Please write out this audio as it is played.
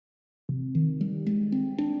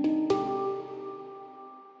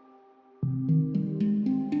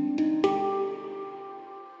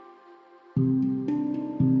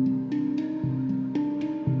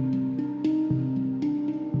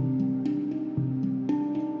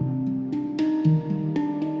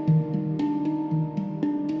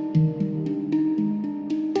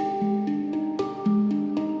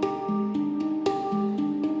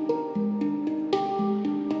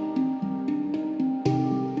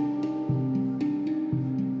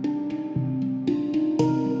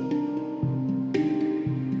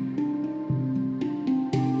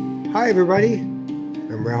Hi, everybody.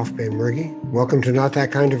 I'm Ralph Benmergui. Welcome to Not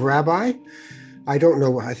That Kind of Rabbi. I don't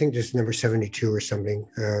know. I think this is number 72 or something.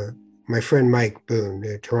 My friend Mike Boone,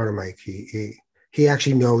 Toronto Mike, he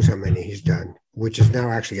actually knows how many he's done, which is now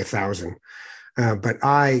actually 1,000. But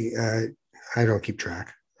I don't keep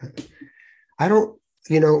track. I don't.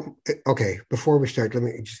 Okay, before we start,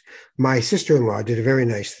 my sister-in-law did a very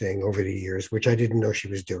nice thing over the years, which I didn't know she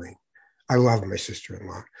was doing. I love my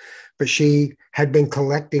sister-in-law, but she had been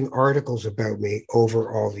collecting articles about me over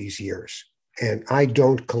all these years. And I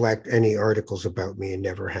don't collect any articles about me and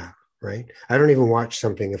never have, right? I don't even watch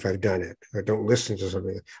something if I've done it, or don't listen to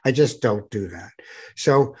something. I just don't do that.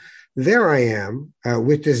 So there I am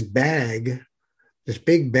with this big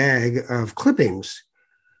bag of clippings.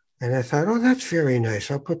 And I thought, oh, that's very nice.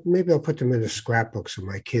 Maybe I'll put them in a scrapbook so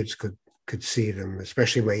my kids could see them,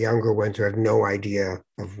 especially my younger ones who have no idea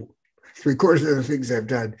of 3/4 of the things I've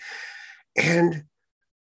done. And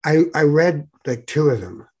I read like 2 of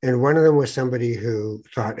them. And one of them was somebody who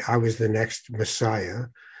thought I was the next Messiah.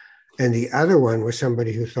 And the other one was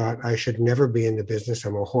somebody who thought I should never be in the business.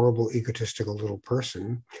 I'm a horrible, egotistical little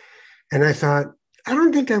person. And I thought, I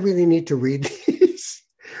don't think I really need to read these.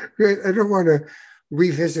 I don't want to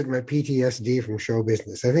revisit my PTSD from show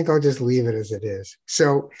business. I think I'll just leave it as it is.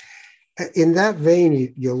 So in that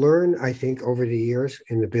vein, you learn, I think, over the years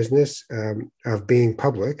in the business of being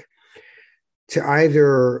public to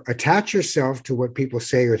either attach yourself to what people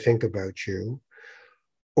say or think about you,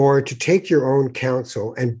 or to take your own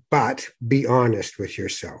counsel but be honest with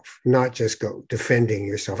yourself, not just go defending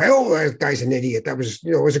yourself. Oh, that guy's an idiot. That was,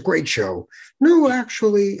 it was a great show. No,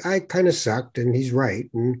 actually, I kind of sucked and he's right.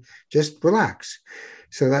 And just relax.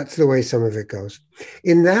 So that's the way some of it goes.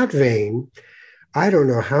 In that vein, I don't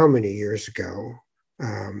know how many years ago,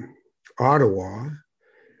 Ottawa,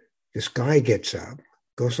 this guy gets up,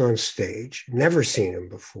 goes on stage, never seen him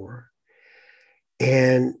before.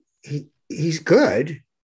 And he's good.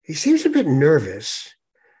 He seems a bit nervous,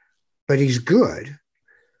 but he's good.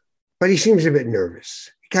 But he seems a bit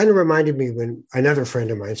nervous. He kind of reminded me when another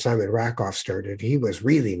friend of mine, Simon Rakoff, started. He was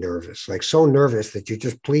really nervous, like so nervous that you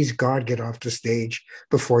just, please God, get off the stage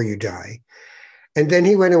before you die. And then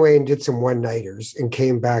he went away and did some one-nighters and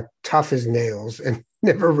came back tough as nails and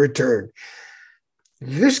never returned.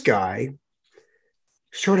 This guy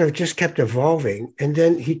sort of just kept evolving. And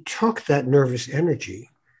then he took that nervous energy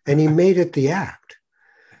and he made it the act.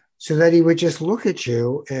 So that he would just look at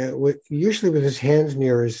you, usually with his hands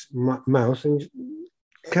near his mouth, and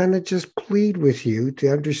kind of just plead with you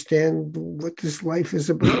to understand what this life is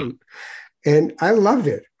about. And I loved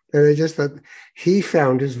it. And I just thought he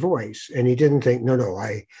found his voice, and he didn't think,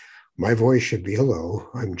 my voice should be, hello,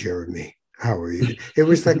 I'm Jeremy. How are you? It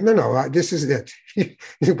was like, no, this is it.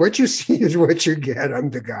 What you see is what you get.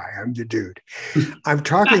 I'm the guy. I'm the dude. I'm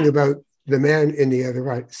talking about the man in the other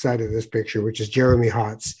right side of this picture, which is Jeremy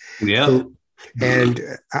Hotz. Yeah. And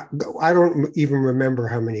I don't even remember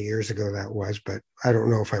how many years ago that was, but I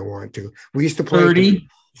don't know if I want to. We used to play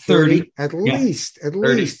 30 at least.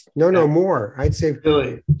 No, more. I'd say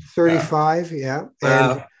really? 35. Yeah.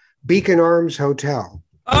 And Beacon Arms Hotel.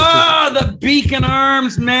 The Beacon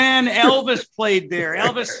Arms, man. Elvis played there.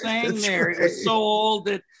 Elvis sang there. Right. It was so old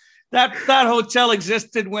that hotel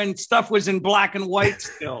existed when stuff was in black and white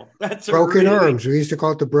still. That's Broken Arms. We used to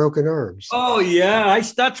call it the Broken Arms. Oh, yeah.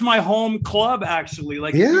 That's my home club, actually.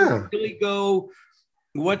 Like, if you really go,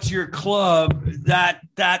 what's your club?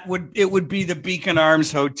 It would be the Beacon Arms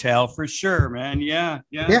Hotel for sure, man. Yeah.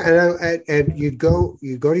 And you'd go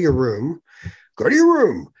to your room,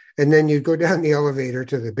 and then you'd go down the elevator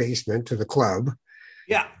to the basement to the club.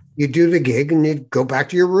 Yeah. You do the gig and you'd go back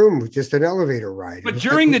to your room with just an elevator ride. But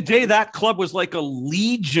during the day, that club was like a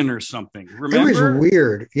legion or something. Remember? It was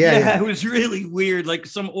weird. Yeah. It was really weird. Like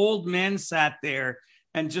some old men sat there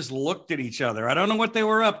and just looked at each other. I don't know what they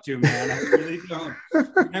were up to, man. I really don't.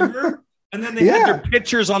 Remember? And then they had their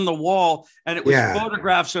pictures on the wall, and it was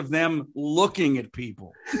photographs of them looking at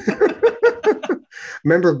people.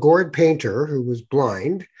 Remember Gord Painter, who was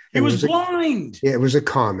blind? He was blind. It was a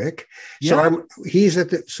comic. Yeah.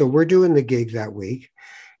 So we're doing the gig that week,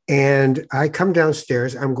 and I come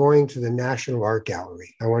downstairs. I'm going to the National Art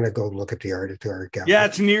Gallery. I want to go look at the art at the art gallery. Yeah,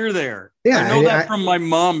 it's near there. Yeah, I know that from my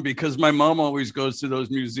mom, because my mom always goes to those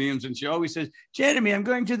museums, and she always says, Jeremy, I'm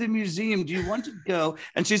going to the museum. Do you want to go?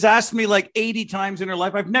 And she's asked me like 80 times in her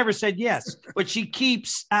life. I've never said yes, but she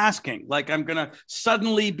keeps asking. Like, I'm going to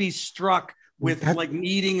suddenly be struck with like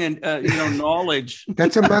needing and knowledge.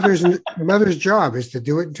 That's a mother's job, is to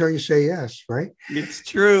do it until you say yes, right? It's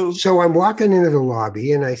true. So I'm walking into the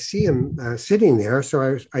lobby and I see him sitting there.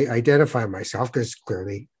 So I identify myself because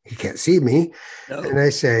clearly he can't see me. No. And I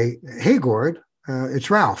say, hey, Gord, it's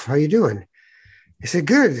Ralph. How you doing? He said,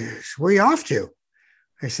 good. Where are you off to?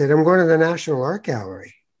 I said, I'm going to the National Art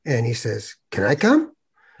Gallery. And he says, can I come?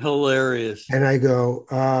 Hilarious. And I go,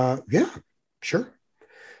 yeah, sure.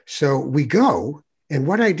 So we go. And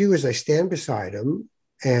what I do is I stand beside him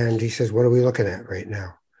and he says, what are we looking at right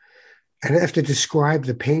now? And I have to describe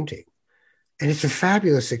the painting. And it's a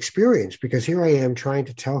fabulous experience because here I am trying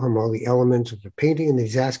to tell him all the elements of the painting. And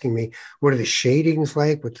he's asking me, what are the shadings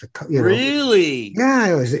like? What's the, Really?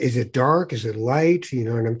 Yeah. Is it dark? Is it light?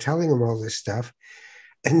 And I'm telling him all this stuff.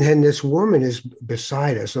 And then this woman is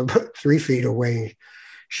beside us about 3 feet away.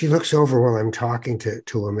 She looks over while I'm talking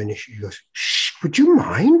to him and she goes, shh, would you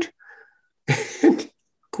mind? And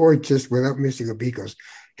Gord just without missing a beat goes,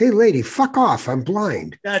 hey lady, fuck off. I'm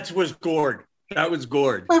blind. That was Gord. That was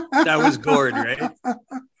Gord, right?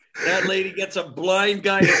 That lady gets a blind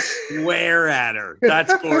guy to swear at her.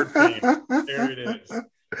 That's Gord Painter. There it is.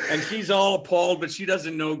 And she's all appalled, but she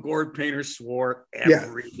doesn't know Gord Painter swore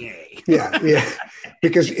every day. Yeah.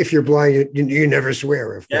 Because if you're blind, you never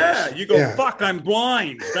swear, of course. Yeah, you go, fuck, I'm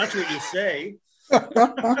blind. That's what you say.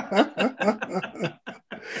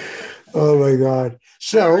 Oh my God.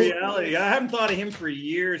 So reality, I haven't thought of him for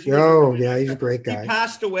years. He's a great guy. He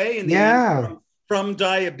passed away in the end from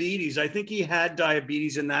diabetes. I think he had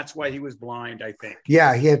diabetes and that's why he was blind, I think.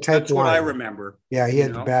 Yeah, he had type 1. That's what I remember. Yeah, he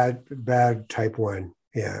had bad type 1.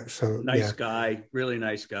 Yeah. So nice guy, really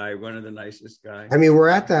nice guy, one of the nicest guys. I mean, we're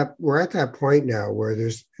at that point now where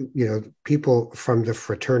there's, people from the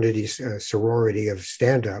fraternity, sorority of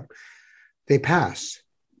stand-up, they pass.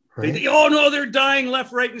 Right? They're dying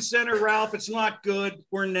left, right, and center, Ralph. It's not good.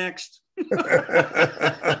 We're next. No.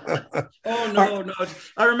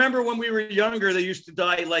 I remember when we were younger, they used to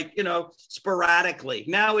die sporadically.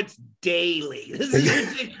 Now it's daily. This is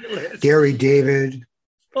ridiculous. Gary David.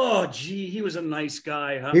 Oh, gee, he was a nice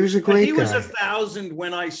guy, huh? He was a great guy. He was 1,000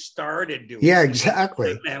 when I started doing Yeah,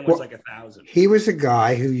 exactly. That man was like 1,000. He was a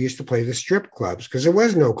guy who used to play the strip clubs because there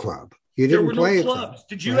was no club. There were no clubs.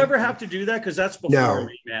 Did you ever have to do that? Because that's before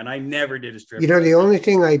me, man. I never did a strip club. The only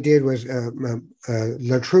thing I did was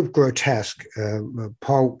La Troupe Grotesque,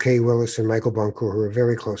 Paul K. Willis and Michael Bunker, who were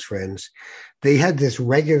very close friends. They had this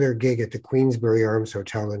regular gig at the Queensbury Arms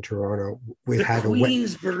Hotel in Toronto.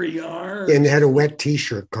 Queensbury Arms. And they had a wet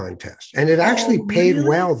T-shirt contest. And it actually paid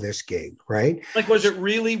well, this gig, right? Like, was it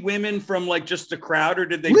really women from just the crowd or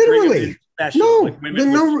did they literally? Special?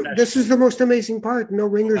 No, this is the most amazing part. No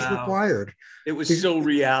ringers required. It was so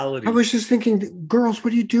reality. I was just thinking, girls,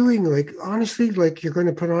 what are you doing? Honestly, you're going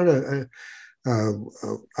to put on a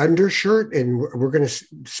undershirt and we're going to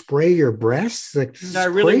spray your breasts. I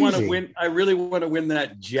really want to win. I really want to win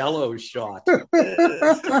that Jello shot.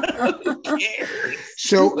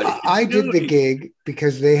 So I did the gig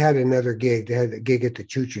because they had another gig. They had a gig at the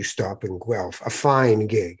Choo Choo Stop in Guelph, a fine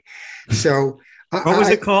gig. So what was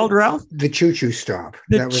it called, Ralph? The Choo Choo Stop.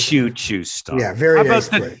 Choo Choo Stop. Yeah, very nice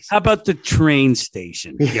place. How about the train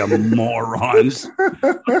station, you morons?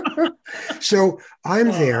 So I'm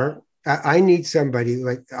there. I need somebody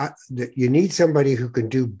you need somebody who can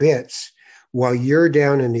do bits while you're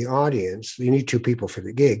down in the audience. You need 2 people for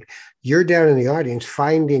the gig. You're down in the audience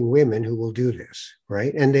finding women who will do this,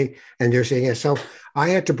 right? And they're saying, yeah. So I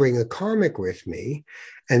had to bring a comic with me,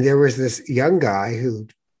 and there was this young guy who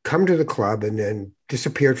come to the club and then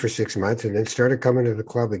disappeared for 6 months and then started coming to the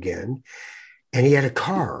club again. And he had a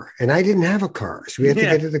car, and I didn't have a car, so we had to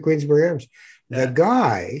get to the Queensbury Arms. The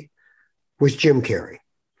guy was Jim Carrey.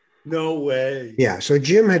 No way. Yeah. So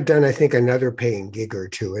Jim had done, I think, another paying gig or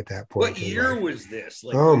 2 at that point. What year was this?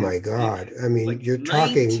 Oh my God. I mean, you're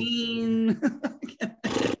talking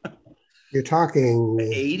You're talking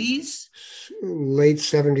 80s, late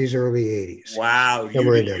 70s, early 80s. Wow.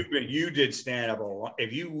 You did stand up a lot.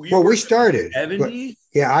 We started 70s.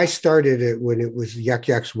 Yeah. I started it when it was Yuck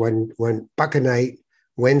Yucks one buck a night,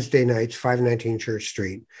 Wednesday nights, 519 Church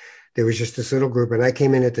Street. There was just this little group, and I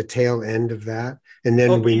came in at the tail end of that, and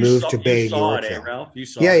then we moved to Bay Yorkville. Ralph? You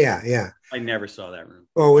saw Yeah. I never saw that room.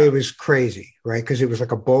 Oh, it was crazy, right? Because it was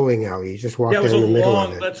like a bowling alley. You just walked down the middle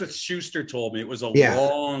of it. That's what Schuster told me. It was a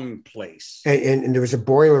long place. And there was a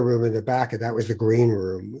boiler room in the back, and that was the green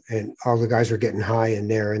room. And all the guys were getting high in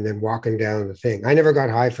there and then walking down the thing. I never got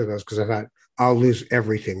high for those because I thought, I'll lose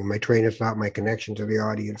everything. My train of thought, my connection to the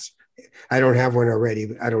audience. I don't have one already,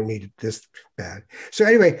 but I don't need it this bad. So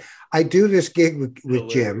anyway, I do this gig with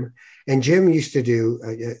Jim, and Jim used to do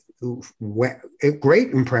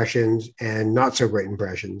great impressions and not so great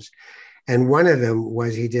impressions. And one of them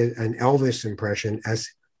was he did an Elvis impression as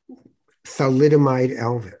thalidomide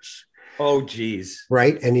Elvis. Oh, geez.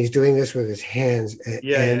 Right. And he's doing this with his hands.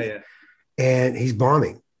 And he's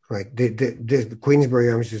bombing. Like the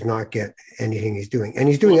Queensbury Arms does not get anything he's doing. And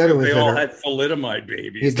he's doing other ones they that all are had thalidomide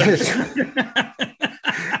babies.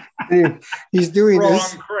 He's doing wrong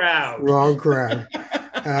this. Wrong crowd.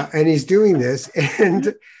 And he's doing this.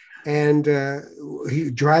 And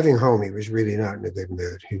he driving home, he was really not in a good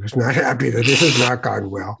mood. He was not happy that this has not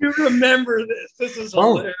gone well. You remember this? This is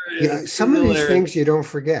hilarious. Yeah, some of these things you don't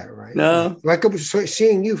forget, right? No, like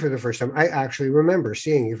seeing you for the first time. I actually remember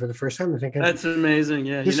seeing you for the first time and thinking, that's amazing.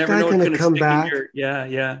 Yeah, this guy going to come back.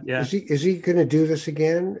 Yeah. Is he going to do this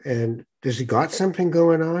again? And does he got something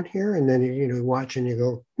going on here? And then you watch and you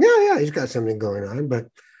go, yeah, he's got something going on, but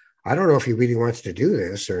I don't know if he really wants to do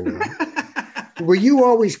this or not. Were you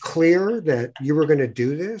always clear that you were going to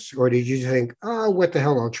do this, or did you think, oh, what the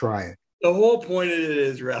hell, I'll try it? The whole point of it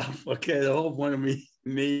is, Ralph, okay, the whole point of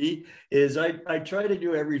me is I try to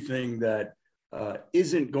do everything that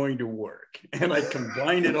isn't going to work, and I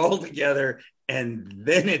combine it all together, and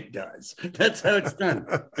then it does. That's how it's done.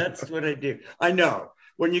 That's what I do. I know.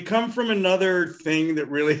 When you come from another thing that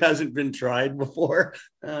really hasn't been tried before,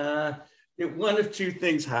 one of two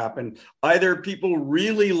things happen. Either people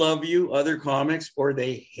really love you, other comics, or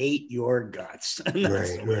they hate your guts. And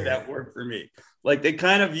that's the way that worked for me. Like, they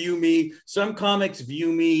kind of view me, some comics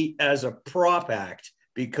view me as a prop act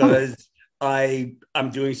because I'm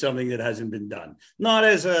doing something that hasn't been done. Not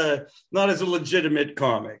as a legitimate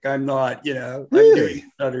comic. I'm not, I'm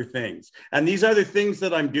doing other things. And these other things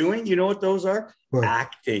that I'm doing, you know what those are? What?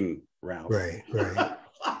 Acting, Ralph. Right.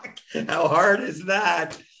 How hard is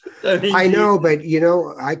that? I know, but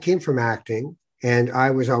I came from acting, and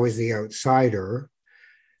I was always the outsider.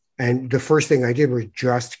 And the first thing I did was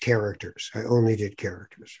just characters. I only did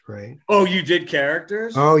characters, right? Oh, you did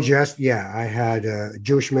characters? Oh, I had a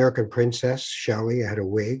Jewish American princess, Shelley. I had a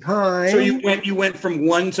wig. Hi. So you went from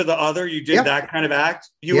one to the other. You did that kind of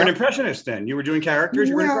act. You were an impressionist then. You were doing characters.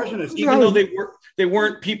 You were an impressionist, even though they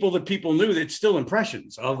weren't people that people knew. It's still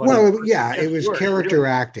impressions of. It was character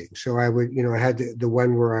acting. So I would, I had the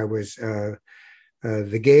one where I was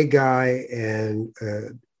the gay guy and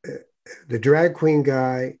the drag queen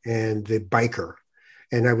guy and the biker,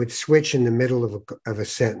 and I would switch in the middle of a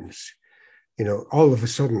sentence. All of a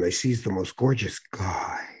sudden I sees the most gorgeous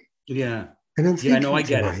guy. Yeah. And I'm thinking I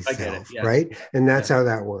get it. Yeah. Right. And that's how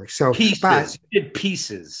that works. So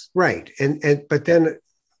pieces. Right. But then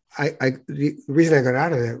the reason I got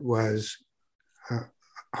out of it was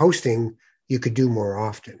hosting, you could do more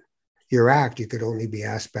often. Your act, you could only be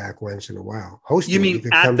asked back once in a while. Hosting, you mean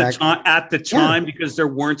at the time because there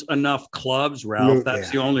weren't enough clubs, Ralph? That's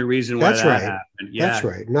the only reason why that happened. Yeah, that's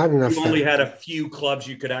right. Not enough. You only had a few clubs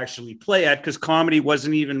you could actually play at because comedy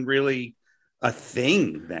wasn't even really a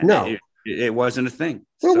thing then. No, it wasn't a thing.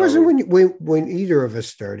 Well, it wasn't when either of us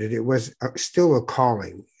started. It was still a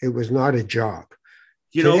calling. It was not a job.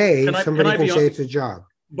 Today, somebody can say it's a job.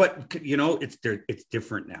 But it's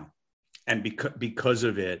different now, and because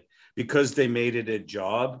of it. Because they made it a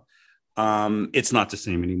job, it's not the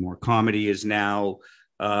same anymore. Comedy is now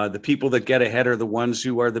the people that get ahead are the ones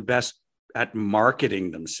who are the best at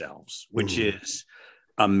marketing themselves, which is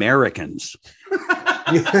Americans.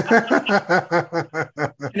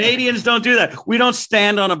 Canadians don't do that. We don't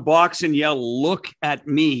stand on a box and yell, "Look at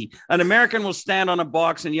me." An American will stand on a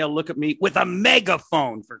box and yell, "Look at me," with a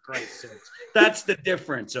megaphone, for Christ's sake. That's the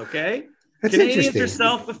difference, okay? That's Canadians are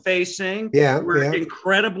self-effacing. We're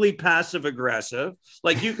incredibly passive-aggressive.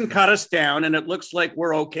 Like, you can cut us down and it looks like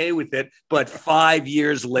we're okay with it, but 5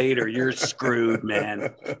 years later, you're screwed,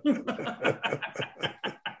 man.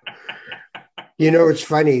 It's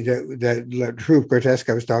funny that troupe Grotesque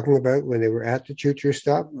I was talking about when they were at the choo-choo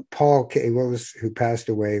stop. Paul K. Willis, who passed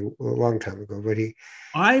away a long time ago, but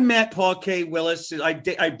I met Paul K. Willis.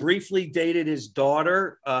 I briefly dated his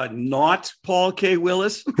daughter, not Paul K.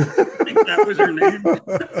 Willis. I think that was her name.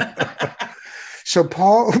 So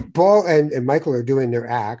Paul and Michael are doing their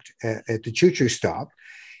act at the choo-choo stop.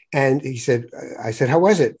 And I said, how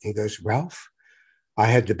was it? He goes, Ralph, I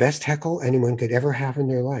had the best heckle anyone could ever have in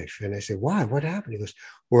their life. And I said, why? What happened? He goes,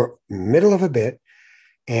 we're middle of a bit.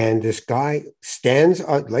 And this guy stands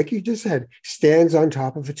on, like you just said, stands on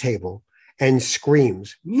top of a table and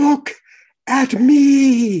screams, "Look at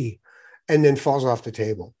me," and then falls off the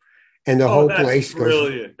table. And the whole place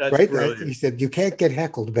brilliant. Goes, that's right? brilliant. He said, you can't get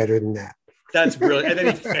heckled better than that. That's brilliant. And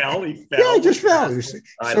then he fell. Yeah, he just fell. He was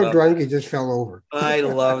so drunk, he just fell over. I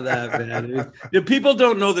love that, man. People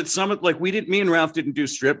don't know that me and Ralph didn't do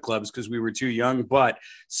strip clubs because we were too young, but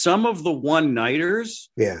some of the one-nighters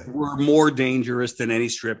were more dangerous than any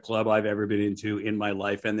strip club I've ever been into in my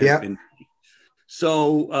life. And there's been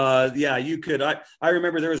So yeah, you could. I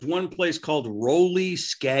remember there was one place called Rolly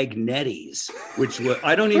Scagnetti's, which was,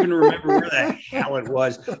 I don't even remember where the hell it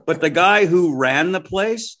was. But the guy who ran the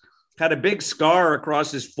place had a big scar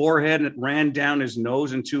across his forehead and it ran down his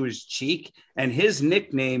nose into his cheek. And his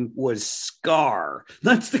nickname was Scar.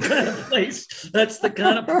 That's the kind of place. That's the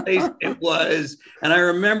kind of place it was. And I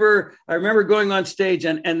remember going on stage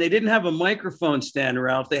and they didn't have a microphone stand,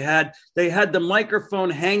 Ralph. They had the microphone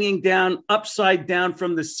hanging down upside down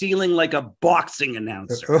from the ceiling like a boxing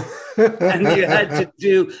announcer. And you had to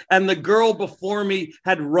do, and the girl before me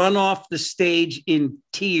had run off the stage in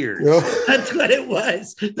tears. That's what it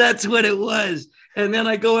was. That's what it was. And then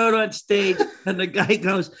I go out on stage and the guy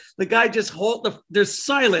just there's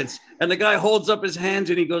silence. And the guy holds up his hands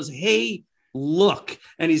and he goes, "Hey, look."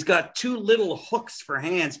 And he's got two little hooks for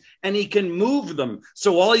hands and he can move them.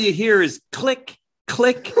 So all you hear is click,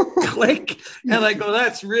 click, click. And I go,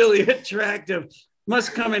 "That's really attractive.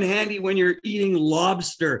 Must come in handy when you're eating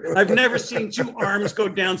lobster." I've never seen two arms go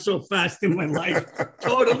down so fast in my life.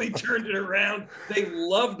 Totally turned it around. They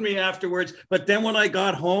loved me afterwards. But then when I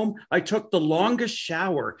got home, I took the longest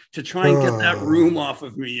shower to try and get that room off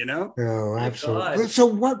of me, Oh, absolutely. So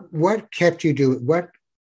what kept you doing what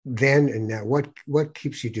then and now? What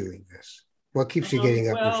keeps you doing this? What keeps you getting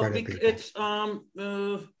up in front of people? It's I'm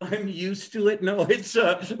used to it. No, it's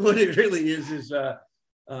what it really is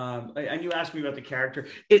and you asked me about the character.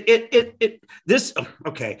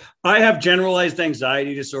 Okay. I have generalized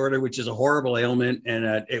anxiety disorder, which is a horrible ailment,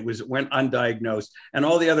 and went undiagnosed. And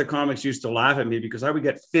all the other comics used to laugh at me because I would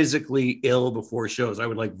get physically ill before shows. I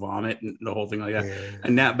would like vomit and the whole thing like that. Yeah.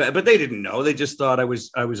 And now, but they didn't know. They just thought I was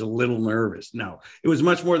a little nervous. No, it was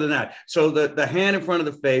much more than that. So the hand in front of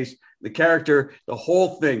the face, the character, the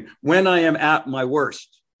whole thing. When I am at my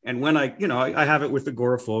worst. And when I have it with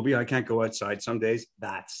agoraphobia, I can't go outside some days.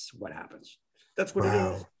 That's what happens. That's what it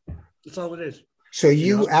is. That's all it is. So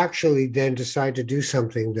you actually then decide to do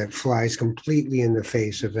something that flies completely in the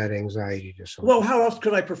face of that anxiety disorder. Well, how else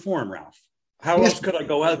could I perform, Ralph? How else could I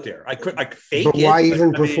go out there? I fake it. But why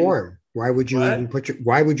even perform? Why would you even put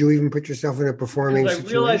yourself in a performing situation?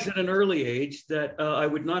 I realized at an early age that I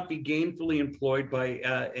would not be gainfully employed by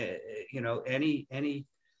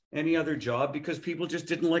any other job because people just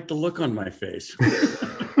didn't like the look on my face.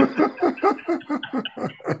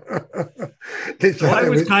 So I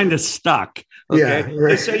was kind of stuck. Okay. Yeah, right.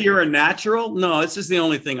 They say you're a natural. No, this is the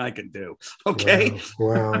only thing I can do. Okay.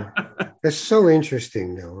 Wow. That's so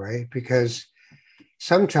interesting though, right? Because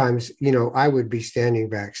sometimes, I would be standing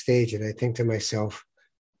backstage and I think to myself,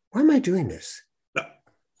 why am I doing this?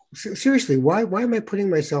 Seriously, why am I putting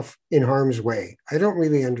myself in harm's way? I don't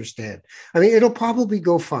really understand. I mean, it'll probably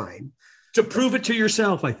go fine. To prove it to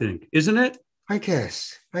yourself, I think, isn't it? I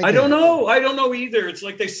guess. I don't know. I don't know either. It's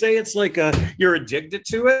like they say it's like you're addicted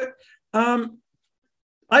to it.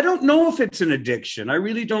 I don't know if it's an addiction. I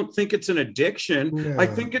really don't think it's an addiction. No. I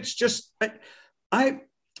think it's just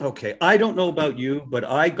okay. I don't know about you, but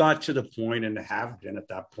I got to the point and have been at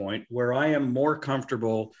that point where I am more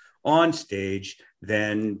comfortable on stage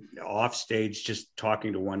than off stage, just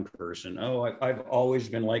talking to one person. I've always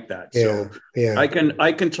been like that. So yeah.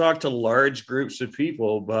 I can talk to large groups of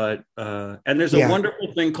people, but and there's a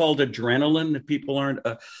wonderful thing called adrenaline that people aren't.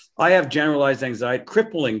 I have generalized anxiety,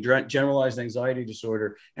 crippling generalized anxiety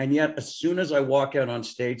disorder, and yet as soon as I walk out on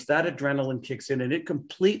stage, that adrenaline kicks in and it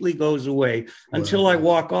completely goes away until I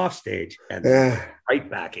walk off stage and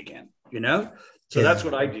right back again. So that's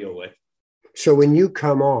what I deal with. So when you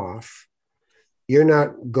come off, you're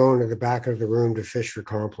not going to the back of the room to fish for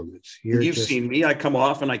compliments. You've seen me. I come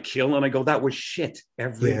off and I kill and I go, "That was shit."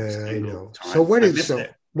 Every I know. Time. So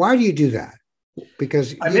why do you do that?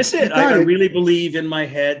 Because I miss it. I really believe in my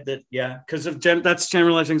head that because of that's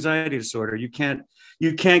generalized anxiety disorder. You can't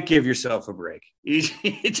give yourself a break. You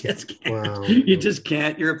just can't. Wow. You just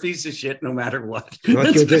can't. You're a piece of shit no matter what.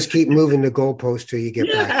 Like you'll just keep moving the goalpost till you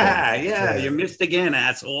get back. Yeah. You missed again,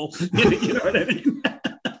 asshole. You know what I mean?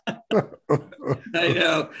 I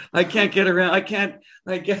know. I can't get around. I can't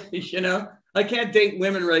date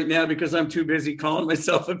women right now because I'm too busy calling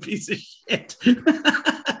myself a piece of shit.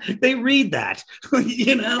 They read that.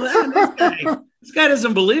 This guy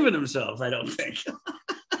doesn't believe in himself, I don't think.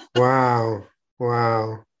 Wow.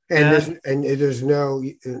 And there's no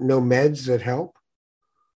meds that help?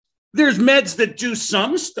 There's meds that do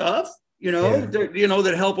some stuff,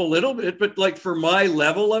 that help a little bit, but like for my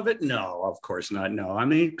level of it, no, of course not. No, I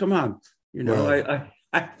mean, come on.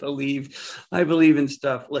 I believe in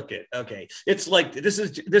stuff. Okay. It's like, this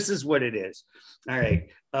is what it is. All right.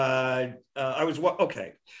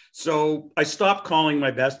 Okay. So I stopped calling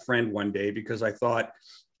my best friend one day because I thought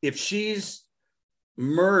if she's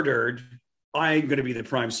murdered, I'm going to be the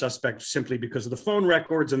prime suspect simply because of the phone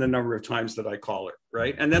records and the number of times that I call her,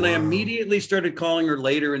 right? And then I immediately started calling her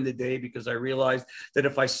later in the day because I realized that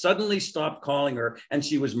if I suddenly stopped calling her and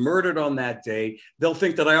she was murdered on that day, they'll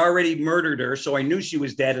think that I already murdered her. So I knew she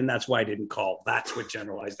was dead, and that's why I didn't call. That's what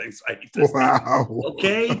generalized anxiety does. Wow.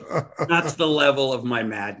 Okay? That's the level of my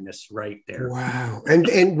madness right there. Wow.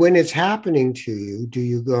 And when it's happening to you, do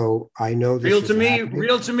you go, I know this real is to me, happening?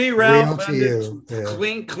 real to me, Ralph. Real to you.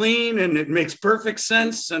 Yeah. Clean, and it makes perfect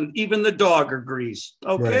sense. And even the dog agrees.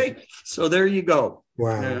 Okay. Right. So there you go.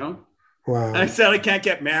 Wow. You know? Wow. And I said, I can't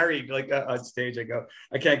get married. Like on stage, I go,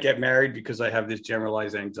 I can't get married because I have this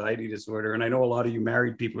generalized anxiety disorder. And I know a lot of you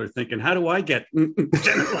married people are thinking, how do I get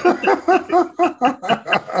generalized?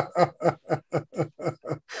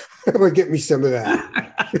 Well, get me some of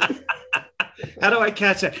that. How do I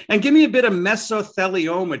catch that? And give me a bit of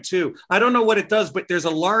mesothelioma too. I don't know what it does, but there's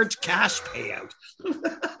a large cash payout.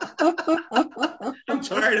 I'm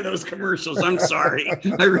tired of those commercials. I'm sorry.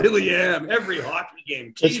 I really am. Every hockey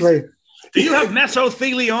game. That's right. Do you have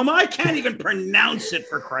mesothelioma? I can't even pronounce it,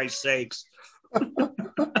 for Christ's sakes.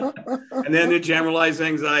 And then the generalized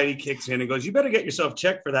anxiety kicks in and goes, you better get yourself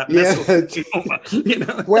checked for that mesothelioma. You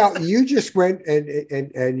know? Well, you just went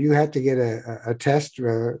and you had to get a test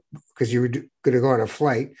because you were going to go on a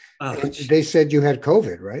flight. And they said you had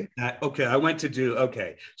COVID, right? Okay. I went to do,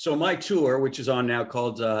 So my tour, which is on now,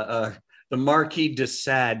 called the Marquis de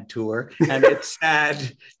Sade tour, and it's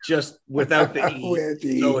sad just without the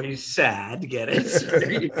E. So he's sad, get it? So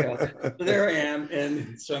there you go. So there I am,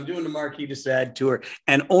 and so I'm doing the Marquis de Sade tour,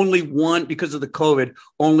 and only one, because of the COVID,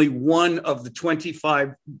 only one of the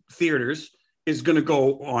 25 theaters is going to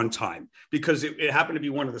go on time, because it happened to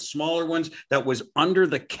be one of the smaller ones that was under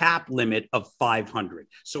the cap limit of 500.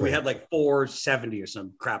 So we had like 470 or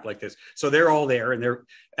some crap like this. So they're all there,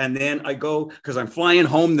 and then I go, because I'm flying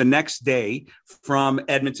home the next day from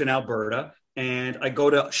Edmonton, Alberta, and I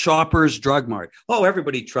go to Shoppers Drug Mart. Oh,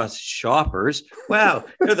 everybody trusts Shoppers. Wow,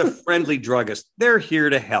 they're the friendly druggist. They're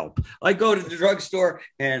here to help. I go to the drugstore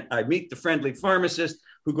and I meet the friendly pharmacist,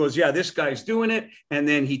 who goes, yeah, this guy's doing it. And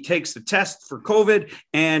then he takes the test for COVID,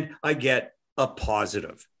 and I get a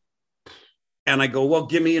positive. And I go, well,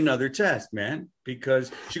 give me another test, man.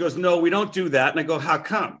 Because she goes, no, we don't do that. And I go, how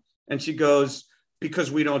come? And she goes,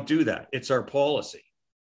 because we don't do that. It's our policy.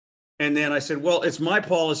 And then I said, well, it's my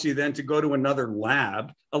policy then to go to another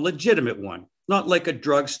lab, a legitimate one, not like a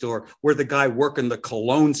drugstore where the guy working the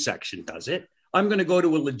cologne section does it. I'm going to go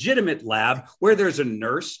to a legitimate lab where there's a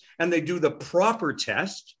nurse and they do the proper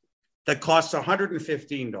test that costs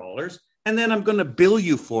 $115. And then I'm going to bill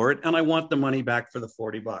you for it. And I want the money back for the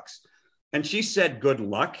 $40. And she said, good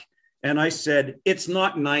luck. And I said, it's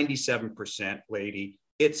not 97%, lady.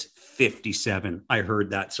 It's 57. I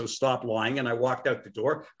heard that. So stop lying. And I walked out the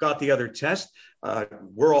door, got the other test.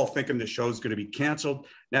 We're all thinking the show's going to be canceled.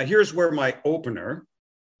 Now, here's where my opener,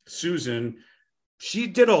 Susan, she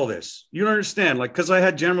did all this. You don't understand, like, because I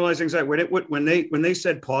had generalized anxiety. When they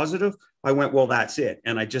said positive, I went, well, that's it.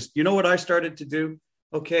 And I just, you know what I started to do?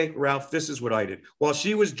 Okay, Ralph, this is what I did. While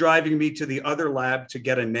she was driving me to the other lab to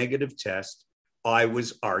get a negative test, I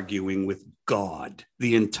was arguing with God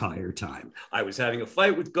the entire time. I was having a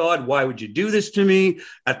fight with God. Why would you do this to me?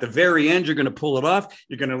 At the very end, you're going to pull it off.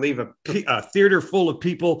 You're going to leave a theater full of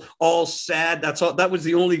people all sad. That's all. That was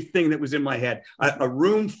the only thing that was in my head. A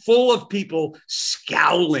room full of people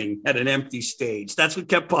scowling at an empty stage. That's what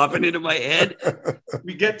kept popping into my head.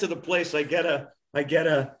 We get to the place. I get a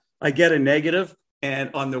negative.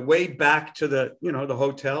 And on the way back to the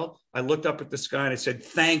hotel, I looked up at the sky and I said,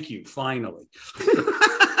 thank you, finally.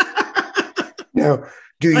 Now,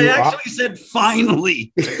 I actually said,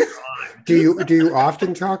 finally. Do you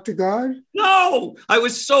often talk to God? No, I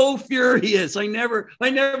was so furious. I never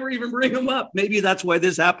even bring him up. Maybe that's why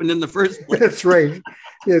this happened in the first place. That's right.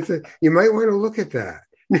 You might want to look at that.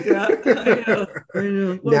 Yeah, I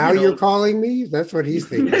know. Well, now you're calling me? That's what he's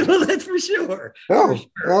thinking. Yeah, well, that's for sure. Oh, for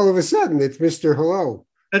sure. All of a sudden, it's Mr. Hello.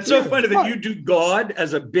 That's so funny that you do God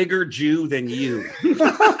as a bigger Jew than you.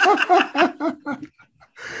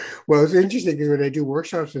 Well, it's interesting because when I do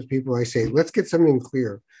workshops with people, I say, let's get something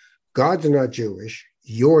clear. God's not Jewish.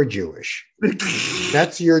 You're Jewish.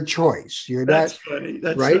 That's your choice. That's funny.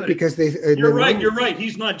 That's right. Funny. Because You're right. You're right.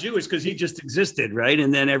 He's not Jewish because he just existed, right?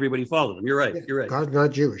 And then everybody followed him. You're right. You're right. God's not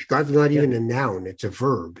Jewish. God's not even a noun. It's a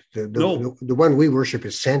verb. The one we worship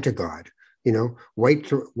is Santa God. White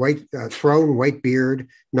throne, white beard,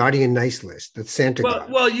 naughty and nice list. That's Santa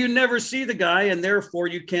God. Well, you never see the guy, and therefore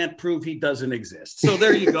you can't prove he doesn't exist. So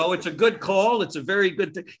there you go. It's a good call. It's a very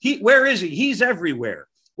good thing. Where is he? He's everywhere.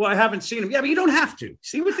 Well, I haven't seen them. Yeah, but you don't have to.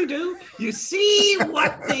 See what they do? You see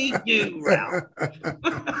what they do, Ralph.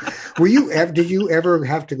 Did you ever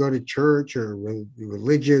have to go to church or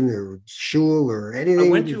religion or shul or anything? I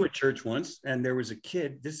went to a church once, and there was a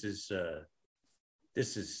kid.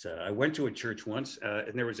 I went to a church once,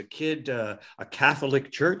 and there was a kid, a Catholic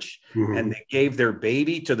church, and they gave their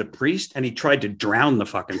baby to the priest, and he tried to drown the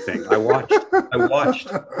fucking thing. I watched.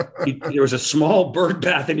 There was a small bird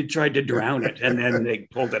bath, and he tried to drown it, and then they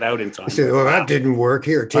pulled it out in time. He said, well, that didn't work.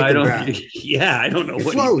 Here, take it back. Yeah, I don't know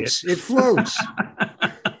what floats. It floats.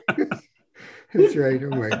 That's right.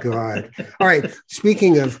 Oh, my God. All right.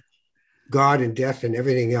 Speaking of God and death and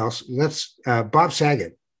everything else, let's Bob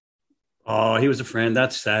Saget. Oh, he was a friend.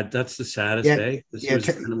 That's sad. That's the saddest day. This was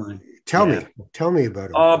a friend of mine. Tell me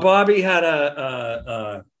about him. Bobby had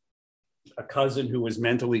a cousin who was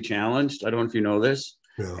mentally challenged. I don't know if you know this.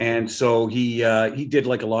 No. And so he did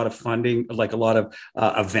like a lot of funding, like a lot of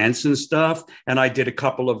events and stuff. And I did a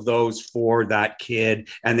couple of those for that kid.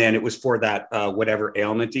 And then it was for that whatever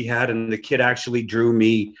ailment he had. And the kid actually drew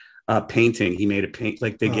me a painting. He made a paint,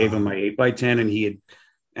 like they gave him my 8x10,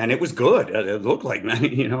 and it was good. It looked like, man,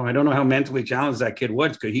 I don't know how mentally challenged that kid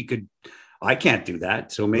was, because I can't do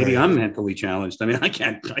that. So maybe I'm mentally challenged. I mean, I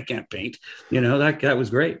can't paint, that was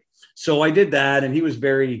great. So I did that, and he was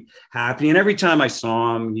very happy. And every time I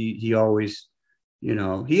saw him, he always,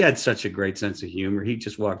 he had such a great sense of humor. He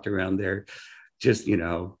just walked around there, just,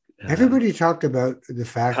 everybody talked about the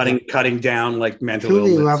fact cutting down like mental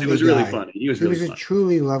illness. It was really funny. He was a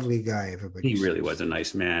truly lovely guy. Everybody. He really was a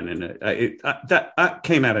nice man, and that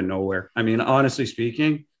came out of nowhere. I mean, honestly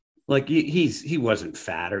speaking, like he wasn't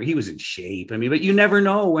fat, or he was in shape. I mean, but you never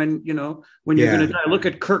know when you're going to die. Look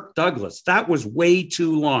at Kirk Douglas. That was way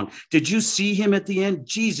too long. Did you see him at the end?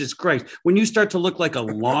 Jesus Christ! When you start to look like a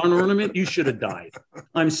lawn ornament, you should have died.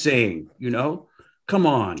 I'm saying, come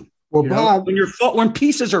on. Well, Bob, when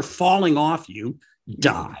pieces are falling off you,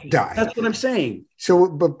 die. That's what I'm saying. So,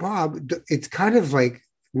 but Bob, it's kind of like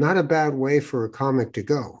not a bad way for a comic to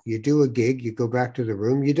go. You do a gig, you go back to the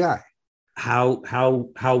room, you die. How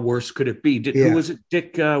worse could it be? Who was it?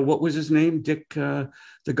 Dick, what was his name? Dick, the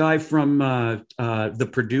guy from the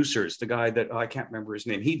producers, the guy that I can't remember his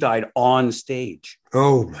name. He died on stage.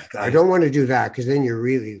 Oh my God. I don't want to do that, because then you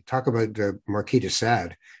really talk about the Marquis de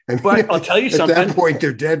Sade. But I'll tell you something. At that point,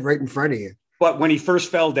 they're dead right in front of you. But when he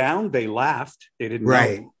first fell down, they laughed. They didn't know.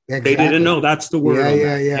 Exactly. They didn't know. That's the word.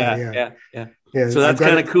 Yeah. So that's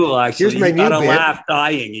kind of cool, actually. Here's my new bit. Laugh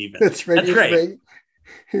dying even. That's right. That's great.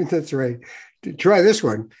 That's right. Try this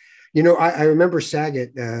one. I remember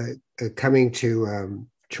Saget coming to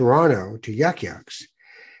Toronto to Yuck Yucks,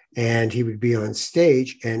 and he would be on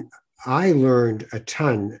stage, and I learned a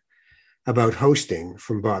ton about hosting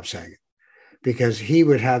from Bob Saget, because he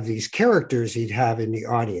would have these characters he'd have in the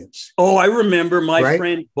audience. Oh, I remember my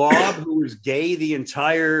friend Bob, who was gay the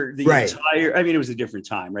entire, I mean, it was a different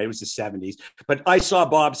time, right? It was the 70s, but I saw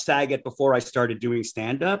Bob Saget before I started doing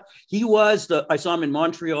stand-up. I saw him in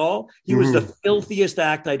Montreal. He was the filthiest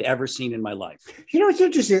act I'd ever seen in my life. It's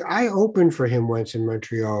interesting. I opened for him once in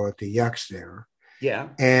Montreal at the Yucks there. Yeah.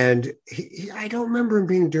 And I don't remember him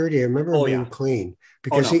being dirty. I remember him being clean,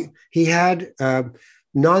 because he had,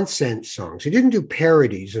 nonsense songs. He didn't do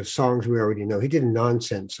parodies of songs we already know. He did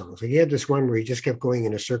nonsense songs. Like he had this one where he just kept going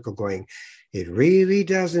in a circle going, it really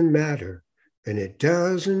doesn't matter, and it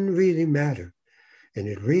doesn't really matter, and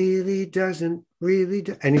it really doesn't really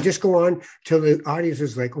and he'd just go on till the audience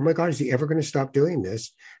was like, oh my God, is he ever going to stop doing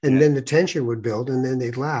this? And then the tension would build, and then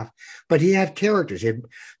they'd laugh. But he had characters.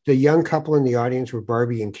 The young couple in the audience were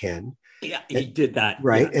Barbie and Ken. Yeah, he did that.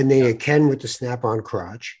 Right. And then Ken with the snap-on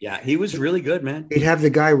crotch. Yeah, he was really good, man. He'd have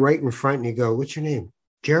the guy right in front, and he'd go, what's your name?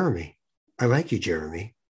 Jeremy. I like you,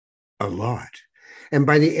 Jeremy. A lot. And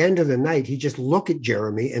by the end of the night, he'd just look at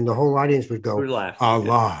Jeremy, and the whole audience would go, a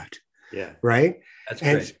lot. Yeah. Right? That's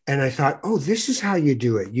great. And I thought, this is how you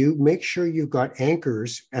do it. You make sure you've got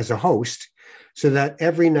anchors as a host, so that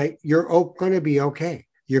every night you're going to be okay.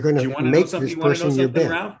 You're going to make this person you've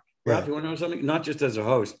been. Ralph, you want to know something? Not just as a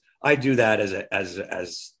host. I do that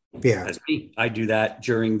as me. I do that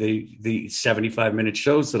during the 75-minute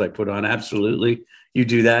shows that I put on. Absolutely. You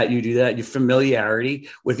do that. Your familiarity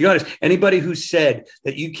with the audience. Anybody who said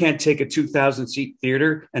that you can't take a 2,000-seat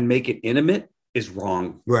theater and make it intimate is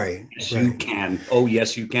wrong. Right. Yes, you can. Oh,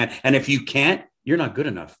 yes, you can. And if you can't, you're not good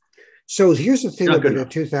enough. So here's the thing about a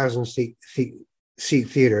 2,000-seat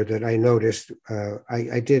theater that I noticed.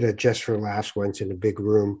 I did a Just for Laughs once in a big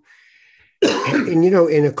room. And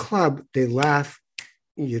in a club, they laugh.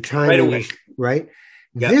 Your timing is right.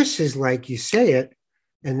 Yeah. This is like you say it,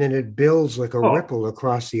 and then it builds like a ripple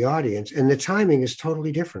across the audience, and the timing is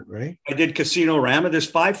totally different, right? I did Casino Rama. There's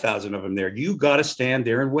 5,000 of them there. You got to stand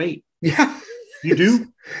there and wait. Yeah. You do.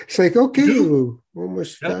 It's like, okay, we're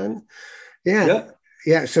almost done.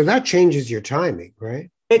 Yeah. So that changes your timing, right?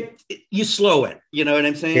 You slow it. You know what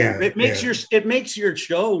I'm saying? Yeah, it makes your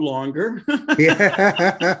show longer.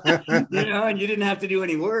 Yeah. And you didn't have to do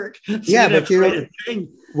any work. So yeah, but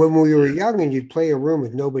when we were young and you'd play a room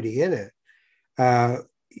with nobody in it,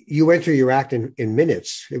 you went through your act in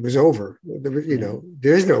minutes. It was over.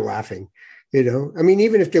 There is no laughing. I mean,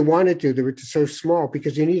 even if they wanted to, they were so small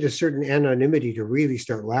because you need a certain anonymity to really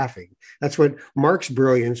start laughing. That's what Mark's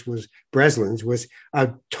brilliance was. Breslin's was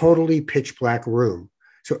a totally pitch black room.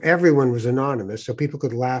 So everyone was anonymous. So people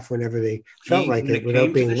could laugh whenever they felt like it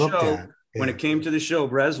without being looked at. Yeah. When it came to the show,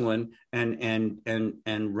 Breslin and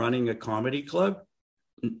running a comedy club,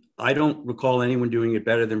 I don't recall anyone doing it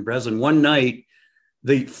better than Breslin. One night,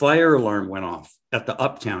 the fire alarm went off at the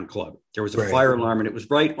Uptown Club. There was a fire alarm, and it was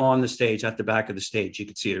right on the stage, at the back of the stage. You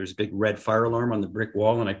could see there was a big red fire alarm on the brick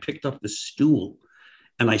wall, and I picked up the stool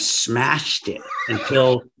and I smashed it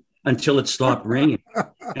until it stopped ringing.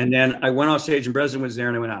 And then I went off stage, and Breslin was there,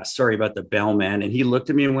 and I went, sorry about the bell, man. And he looked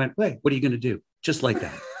at me and went, wait, what are you going to do? Just like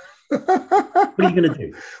that. What are you going to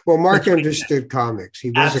do? Well, Mark understood comics. He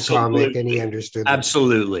was a comic, and he understood them.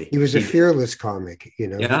 Absolutely. He was a fearless comic,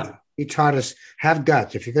 Yeah. He taught us, have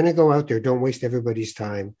guts. If you're going to go out there, don't waste everybody's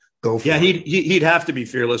time. Go for it. He'd have to be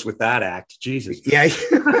fearless with that act. Jesus. Yeah.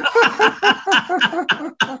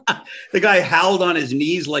 The guy howled on his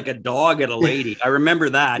knees like a dog at a lady. I remember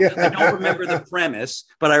that. Yeah. I don't remember the premise,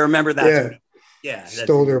 but I remember that. Yeah.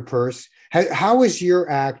 Stole their purse. How has your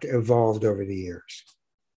act evolved over the years?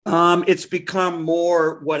 It's become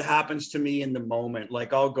more what happens to me in the moment.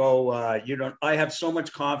 Like I'll go, I have so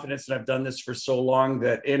much confidence that I've done this for so long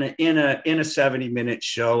that in a 70-minute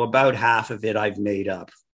show, about half of it I've made up.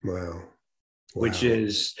 Wow. Which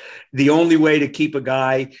is the only way to keep a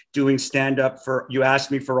guy doing stand-up you asked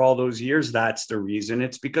me for all those years. That's the reason.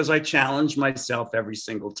 It's because I challenge myself every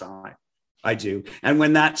single time. I do. And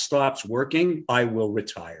when that stops working, I will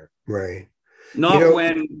retire. Right. Not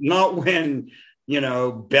when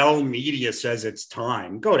Bell Media says it's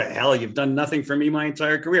time. Go to hell. You've done nothing for me my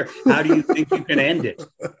entire career. How do you think you can end it?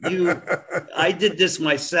 I did this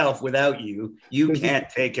myself without you. You can't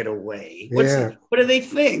take it away. What do they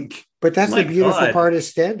think? But that's the beautiful part of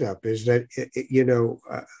stand-up is that,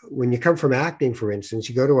 when you come from acting, for instance,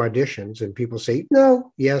 you go to auditions and people say,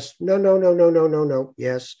 no, yes, no,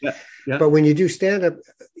 yes. Yeah. But when you do stand-up,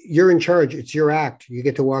 you're in charge. It's your act. You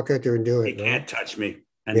get to walk out there and do it. They can't touch me.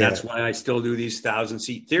 And that's why I still do these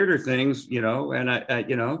 1,000-seat theater things, and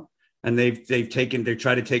and they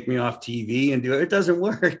try to take me off TV and do it. It doesn't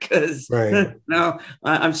work because no,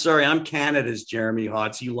 I'm sorry. I'm Canada's Jeremy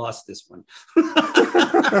Hotz. You lost this one.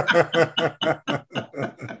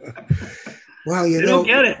 Well, they don't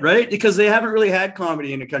get it, right? Because they haven't really had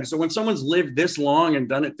comedy in the country. So when someone's lived this long and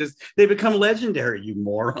done it, they become legendary, you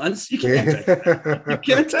morons. You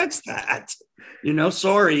can't touch that.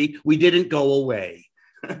 Sorry, we didn't go away.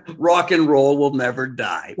 Rock and roll will never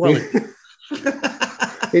die. Well,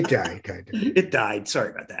 it died. It died.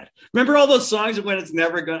 Sorry about that. Remember all those songs when it's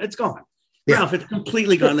never gone? It's gone. Yeah. Ralph, it's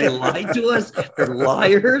completely gone. They lied to us. They're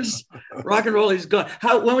liars. Rock and roll is gone.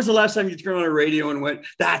 When was the last time you turned on a radio and went,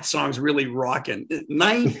 that song's really rocking?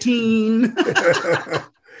 19.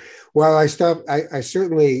 Well, I stopped. I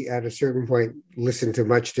certainly, at a certain point, listened to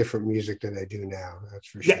much different music than I do now. That's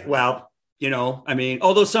for sure. Yeah, well,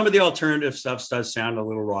 although some of the alternative stuff does sound a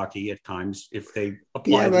little rocky at times if they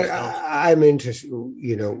apply. Yeah, but I'm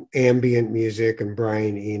into, ambient music and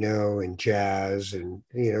Brian Eno and jazz and,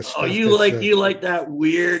 stuff. You like that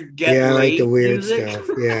weird I like the weird music? stuff.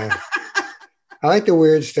 Yeah. I like the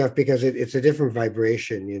weird stuff because it's a different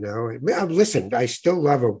vibration, Listen, I still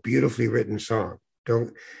love a beautifully written song. I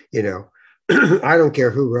don't care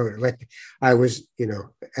who wrote it. Like I was,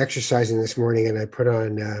 exercising this morning and I put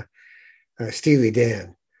on Steely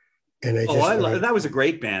Dan, and that was a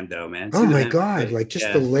great band, though, man. Oh my God! Like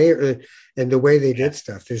just the layer and the way they did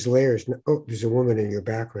stuff. There's layers. Oh, there's a woman in your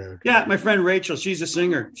background. Yeah, my friend Rachel. She's a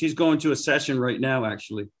singer. She's going to a session right now,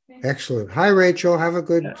 actually. Excellent. Hi, Rachel. Have a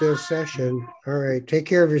good session. All right. Take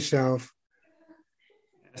care of yourself.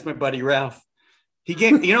 That's my buddy Ralph. He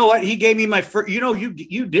gave, he gave me my first,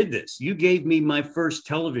 you did this. You gave me my first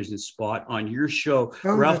television spot on your show,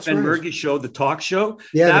 Ralph Ben-Merghi show, the talk show.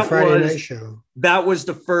 Yeah, the Friday night show. That was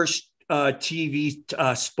the first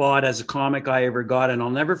TV spot as a comic I ever got. And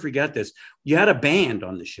I'll never forget this. You had a band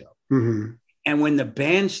on the show. Mm-hmm. And when the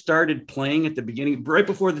band started playing at the beginning, right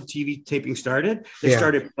before the TV taping started, they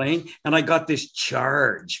started playing, and I got this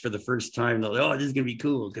charge for the first time. Like, oh, this is gonna be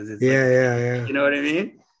cool because it's you know what I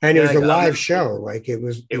mean? And it was a live show, like it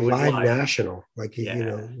was live national, like you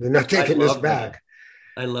know, they're not taking this back.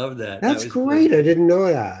 I love that. That's great. I didn't know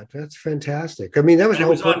that. That's fantastic. I mean, that was the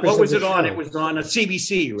whole purpose. What was it on? It was on a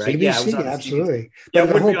CBC, right? CBC, yeah, it was on absolutely. CBC. Yeah,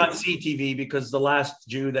 it wouldn't be on CTV because the last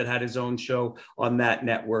Jew that had his own show on that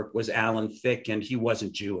network was Alan Thicke, and he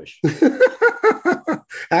wasn't Jewish.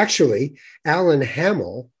 Actually, Alan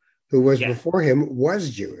Hamill, who was before him, was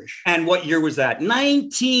Jewish. And what year was that?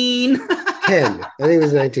 1910. I think it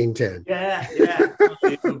was 1910. Yeah.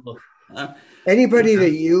 Anybody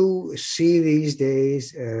that you see these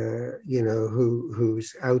days, you know,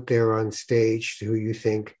 who's out there on stage, who you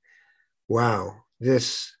think, wow,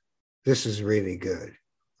 this is really good.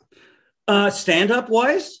 Stand up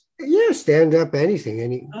wise? Yeah, stand up, anything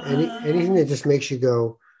that just makes you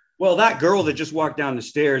go. Well, that girl that just walked down the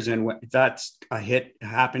stairs, and that's a hit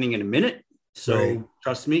happening in a minute. So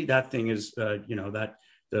trust me, that thing is, you know, that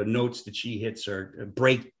the notes that she hits are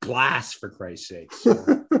break glass, for Christ's sake.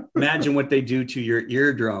 So imagine what they do to your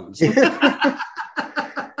eardrums.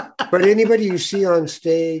 But anybody you see on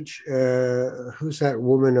stage, who's that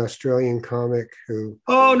woman, Australian comic who?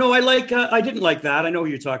 Oh no, I didn't like that. I know who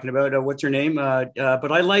you're talking about. What's her name?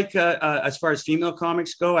 But I like as far as female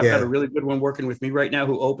comics go, I've got a really good one working with me right now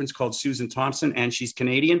who opens, called Susan Thompson, and she's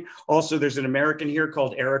Canadian. Also, there's an American here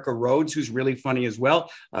called Erica Rhodes who's really funny as well.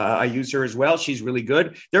 I use her as well. She's really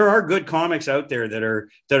good. There are good comics out there that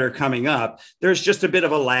are coming up. There's just a bit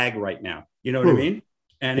of a lag right now. You know what I mean?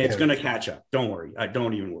 And it's going to catch up. Don't worry. I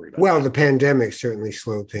don't even worry about it. The pandemic certainly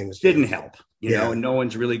slowed things down. Didn't help, you know, and no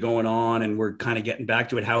one's really going on, and we're kind of getting back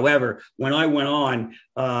to it. However, when I went on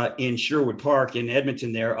in Sherwood Park in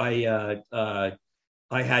Edmonton there, I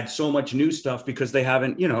had so much new stuff because they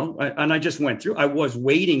haven't, you know, and I just went through. I was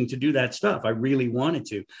waiting to do that stuff. I really wanted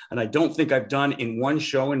to. And I don't think I've done in one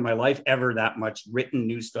show in my life ever that much written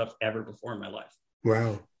new stuff ever before in my life.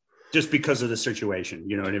 Wow. Just because of the situation.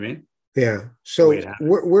 You know what I mean? Yeah. So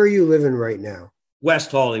where are you living right now?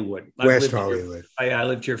 West Hollywood. West Hollywood. I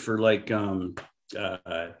lived here for like 20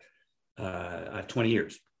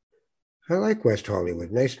 years. I like West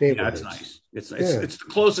Hollywood. Nice neighborhood. Yeah, it's nice. It's the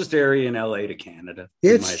closest area in LA to Canada.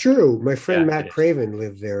 Yeah, it's true. My friend Matt Craven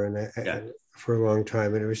lived there and for a long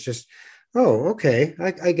time, and it was just, okay.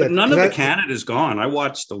 I get. But none of the Canada's gone. I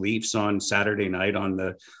watched the Leafs on Saturday night on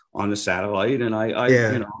the satellite, and I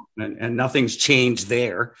you know, and nothing's changed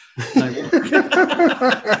there.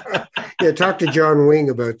 Yeah, talk to John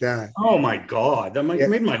Wing about that. Oh my God, that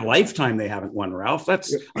maybe my lifetime they haven't won, Ralph. I'm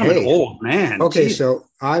an old man. Okay, so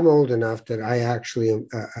I'm old enough that I actually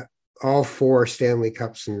all 4 Stanley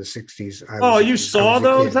Cups in the 60s. You saw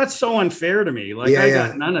those? That's so unfair to me. Like I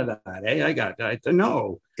got none of that.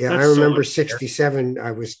 No. Yeah, I remember 67.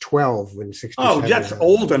 I was 12 when 67. Oh, that's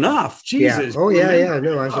old enough. Jesus. Yeah. Oh, yeah.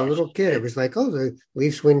 No, I was a little kid. It was like, the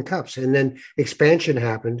Leafs win cups. And then expansion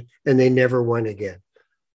happened and they never won again.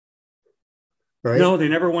 Right? No, they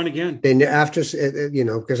never won again. After, you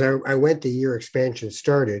know, because I went the year expansion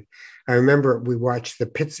started. I remember we watched the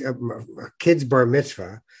kids' bar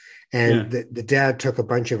mitzvah. And the dad took a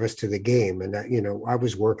bunch of us to the game, and that, you know, I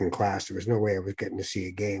was working class. There was no way I was getting to see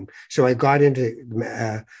a game. So I got into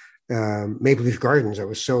Maple Leaf Gardens. I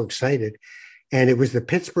was so excited. And it was the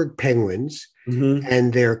Pittsburgh Penguins,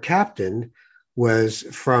 and their captain was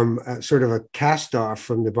from sort of a cast off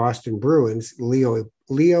from the Boston Bruins, Leo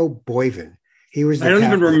Boyven. He was. I don't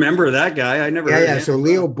even remember that guy. I never. Yeah. So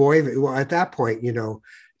Leo Boyven. Well, at that point, you know,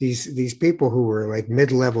 these people who were like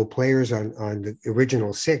mid-level players on the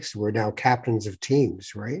original 6 were now captains of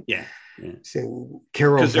teams, right? Yeah. So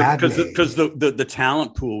Carol because the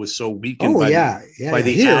talent pool was so weakened by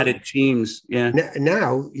the added teams. Yeah.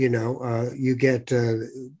 Now, you know, you get the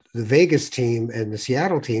Vegas team and the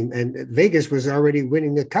Seattle team, and Vegas was already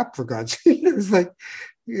winning the cup, for God's sake. It was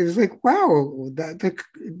like, wow,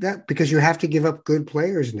 that because you have to give up good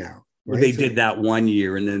players now. Right? They did that one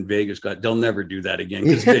year, and then Vegas they'll never do that again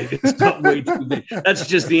because Vegas got way too big. That's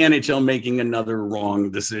just the NHL making another wrong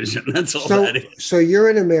decision. That's all that is. So you're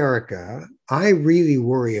in America. I really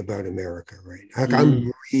worry about America, right? Like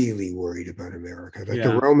I'm really worried about America. Like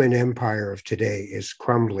the Roman Empire of today is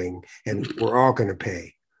crumbling, and we're all going to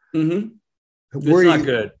pay. Mm-hmm. It's not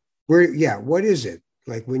good. What is it?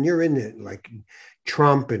 Like when you're in it, like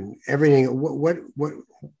Trump and everything, what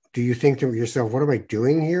do you think to yourself, what am I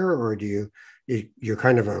doing here? Or you're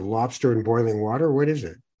kind of a lobster in boiling water? What is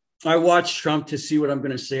it? I watch Trump to see what I'm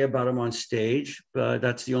going to say about him on stage.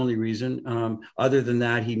 That's the only reason. Other than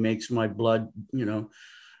that, he makes my blood, you know,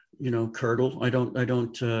 curdle.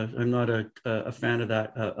 I'm not a fan of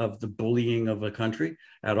that, of the bullying of a country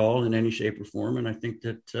at all in any shape or form. And I think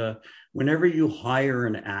that whenever you hire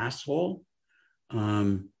an asshole,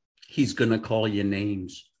 he's going to call you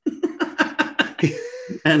names.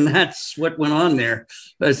 And that's what went on there,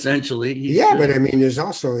 essentially. But I mean, there's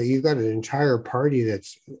also, you've got an entire party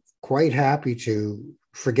that's quite happy to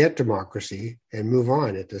forget democracy and move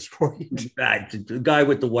on at this point. The guy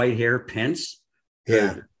with the white hair, Pence.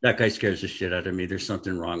 Yeah. That guy scares the shit out of me. There's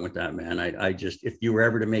something wrong with that man. I just, if you were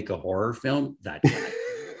ever to make a horror film, that guy.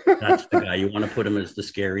 That's the guy. You want to put him as the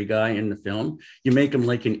scary guy in the film. You make him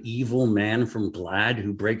like an evil man from Glad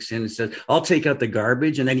who breaks in and says, "I'll take out the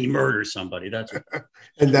garbage," and then he murders somebody. That's what...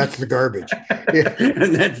 and that's the garbage. Yeah.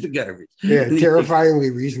 And that's the garbage. Yeah, terrifyingly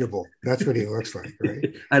reasonable. That's what he looks like,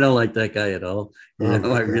 right? I don't like that guy at all.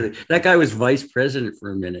 That guy was vice president for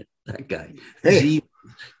a minute. That guy. Hey, he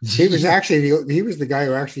was the guy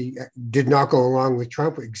who actually did not go along with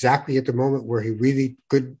Trump exactly at the moment where he really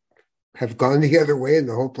could have gone the other way and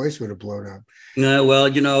the whole place would have blown up. No, well,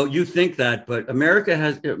 you think that, but America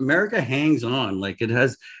hangs on. Like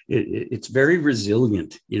it's very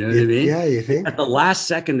resilient. You know what I mean? Yeah, you think? At the last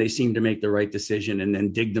second, they seem to make the right decision and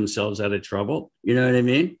then dig themselves out of trouble. You know what I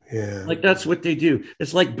mean? Yeah. Like that's what they do.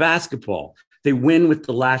 It's like basketball. They win with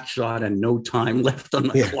the last shot and no time left on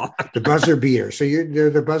the clock. The buzzer beater. So they're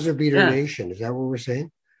the buzzer beater nation. Is that what we're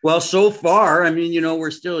saying? Well, so far, I mean, we're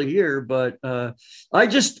still here, but I'm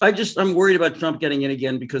worried about Trump getting in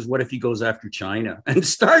again because what if he goes after China and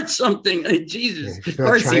starts something? Jesus, of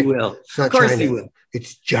course he will. Of course he will.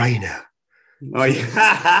 It's China. Oh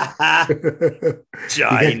yeah,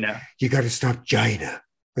 China. You got to stop China.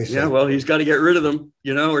 Yeah, well, he's got to get rid of them,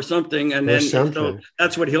 or something, and then so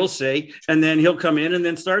that's what he'll say, and then he'll come in and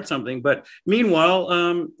then start something. But meanwhile,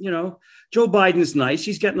 Joe Biden's nice.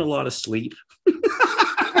 He's getting a lot of sleep.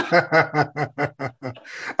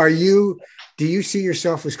 Do you see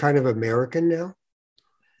yourself as kind of American now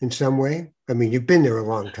in some way? I mean, you've been there a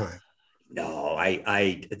long time. No,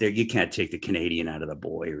 you can't take the Canadian out of the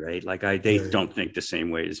boy, right? Like they don't think the same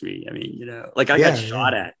way as me. I mean, like I got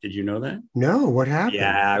shot at. Did you know that? No, what happened?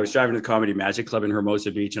 Yeah, I was driving to the Comedy Magic Club in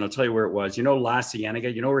Hermosa Beach, and I'll tell you where it was. La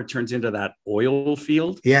Cienega, where it turns into that oil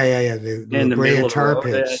field? Yeah. The middle of tar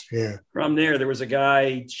pits. Yeah. From there was a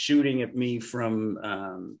guy shooting at me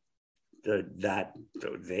from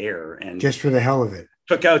there, and just for the hell of it,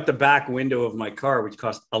 took out the back window of my car, which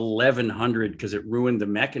cost $1,100 because it ruined the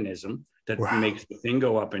mechanism that makes the thing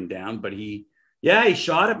go up and down. But he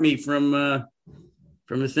shot at me from the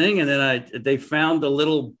thing, and then they found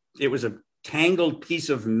it was a tangled piece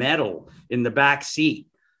of metal in the back seat,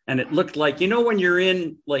 and it looked like when you're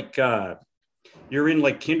in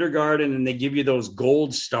kindergarten and they give you those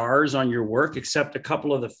gold stars on your work, except a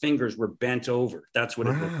couple of the fingers were bent over. That's what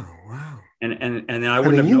it looked like. Wow. And then I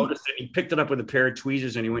wouldn't have noticed it. He picked it up with a pair of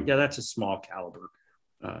tweezers and he went, "Yeah, that's a small caliber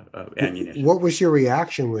ammunition." What was your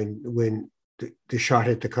reaction when the shot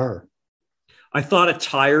hit the car? I thought a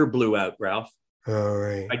tire blew out, Ralph. Oh,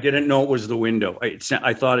 right. I didn't know it was the window.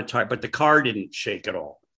 I thought a tire, but the car didn't shake at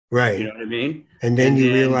all. Right. You know what I mean? And then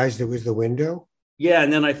you realized it was the window? Yeah,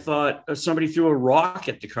 and then I thought somebody threw a rock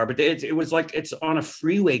at the car, but it was like it's on a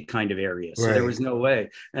freeway kind of area, so there was no way.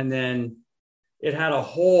 And then it had a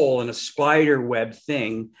hole and a spider web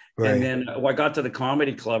thing. Right. And then I got to the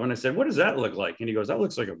comedy club and I said, "What does that look like?" And he goes, "That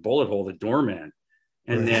looks like a bullet hole, the doorman."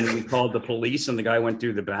 And then we called the police and the guy went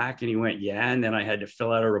through the back and he went, "Yeah." And then I had to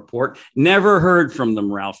fill out a report. Never heard from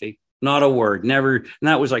them, Ralphie. Not a word. Never. And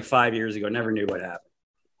that was like 5 years ago. Never knew what happened.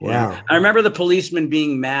 Wow. I remember the policeman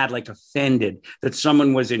being mad, like offended that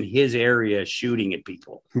someone was in his area shooting at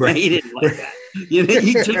people. Right. He didn't like that.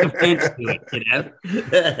 He took offense to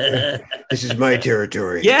it, This is my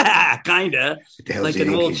territory. Yeah, kind of. Like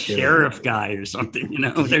an old sheriff guy or something,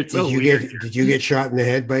 They're so weird. Did you get shot in the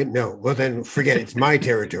head by it? No. Well, then forget it. It's my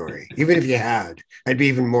territory. Even if you had, I'd be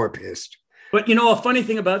even more pissed. But, a funny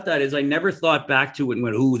thing about that is I never thought back to it and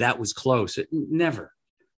went, "Ooh, that was close." Never.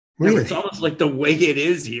 Really? It's almost like the way it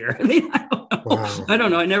is here. I mean, I don't know. Wow. I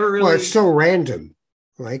don't know. I never really. Well, it's so random.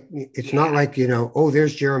 Like it's not like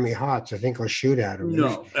there's Jeremy Hotz. I think I'll shoot at him.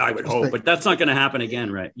 No, I would hope, but that's not going to happen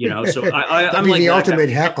again, right? So I'm like the ultimate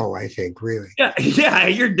heckle. I think, really. Yeah,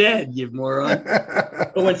 you're dead, you moron.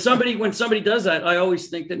 But when somebody does that, I always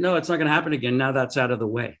think that no, it's not going to happen again. Now that's out of the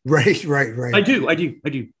way. Right. I do.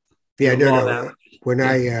 Yeah, no. When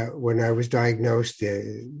I was diagnosed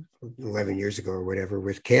 11 years ago or whatever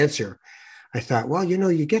with cancer, I thought, well,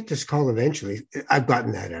 you get this call eventually. I've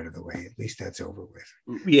gotten that out of the way. At least that's over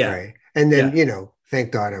with. Yeah. Right. And then,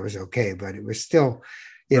 thank God I was okay. But it was still,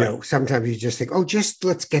 sometimes you just think, oh, just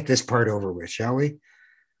let's get this part over with, shall we?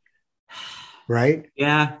 right?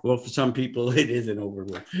 Yeah. Well, for some people, it is an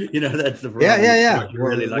overload. That's the Yeah, problem. yeah, yeah. You're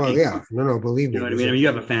really Well, lucky. yeah. No, believe You me. know what I mean? I mean, you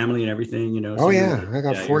have a family and everything, Oh so you're, yeah, I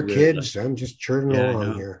got yeah, four you're really lucky. kids. I'm just churning Yeah, I along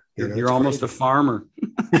know. here. You're It's almost crazy. a farmer.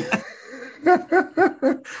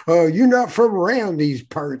 Oh, you're not from around these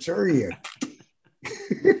parts, are you?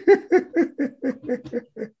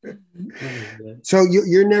 So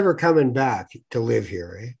you're never coming back to live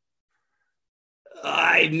here, eh?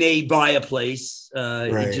 I may buy a place,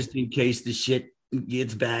 Right, just in case the shit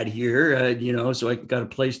gets bad here, so I got a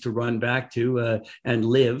place to run back to and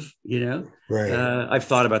live. right. I've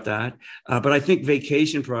thought about that. But I think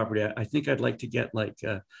vacation property, I think I'd like to get like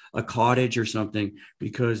a cottage or something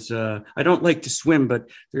because I don't like to swim, but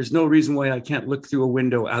there's no reason why I can't look through a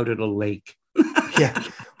window out at a lake. Yeah,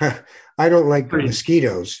 I don't like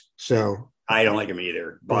mosquitoes, so I don't like them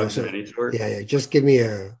either. Bugs of any sort. Yeah. Just give me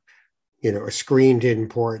a screened-in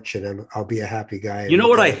porch, and I'll be a happy guy. You know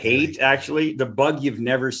what I hate, actually? The bug you've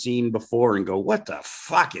never seen before and go, what the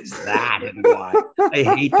fuck is that and why? I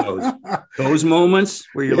hate those moments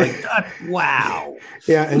where you're like, wow.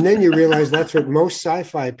 Yeah, and then you realize that's what most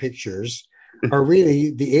sci-fi pictures are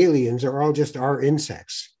really. The aliens are all just our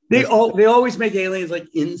insects. They always make aliens like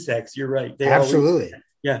insects. You're right. Absolutely.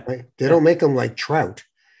 Yeah. Right? They don't make them like trout.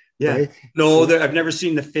 Yeah. Right? No, I've never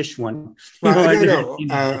seen the fish one.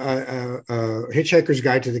 Hitchhiker's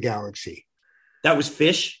Guide to the Galaxy. That was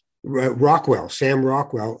fish? Sam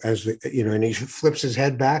Rockwell, and he flips his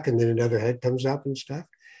head back and then another head comes up and stuff.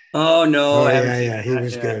 Oh, no. Yeah, he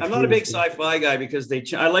was good. I'm not a big sci-fi guy because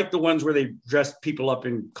I like the ones where they dressed people up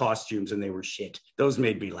in costumes and they were shit. Those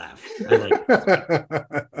made me laugh. I like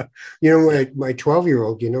my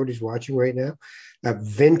 12-year-old, you know what he's watching right now? A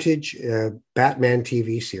vintage Batman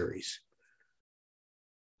TV series.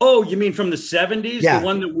 Oh, you mean from the 70s? Yeah. The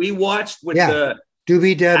one that we watched with the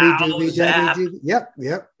Doobie Dubby. Yep.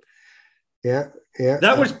 Yeah.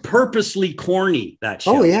 That was purposely corny, that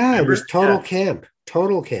show. Oh, yeah. It was total camp.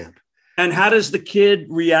 And how does the kid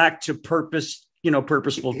react to purposeful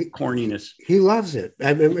corniness? He loves it.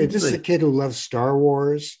 I mean, this is a kid who loves Star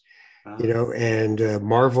Wars, and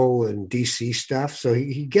Marvel and DC stuff. So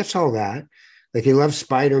he gets all that. Like he loves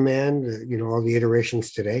Spider-Man, all the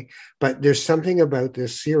iterations today. But there's something about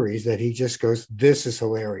this series that he just goes, this is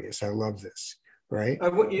hilarious. I love this. Right.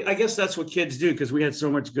 I guess that's what kids do, because we had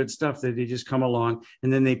so much good stuff that they just come along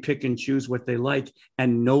and then they pick and choose what they like.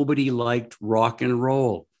 And nobody liked rock and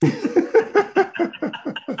roll.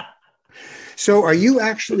 So are you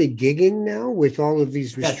actually gigging now with all of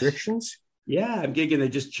these restrictions? Yes. Yeah, I'm gigging. They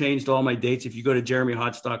just changed all my dates. If you go to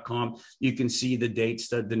jeremyhotz.com, you can see the dates,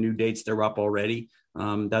 the new dates. They're up already.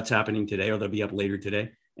 That's happening today, or they'll be up later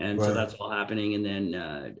today. And so that's all happening. And then,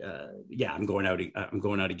 I'm going out. I'm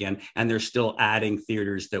going out again. And they're still adding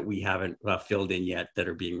theaters that we haven't filled in yet that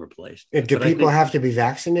are being replaced. Do people have to be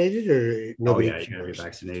vaccinated, or nobody? Oh, yeah, you got to be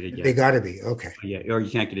vaccinated. Yeah. They got to be. Okay. Yeah, or you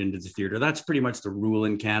can't get into the theater. That's pretty much the rule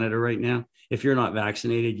in Canada right now. If you're not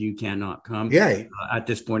vaccinated, you cannot come. Yeah. At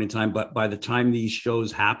this point in time. But by the time these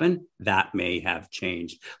shows happen, that may have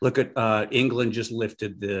changed. Look at England just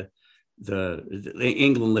lifted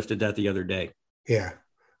England lifted that the other day. Yeah.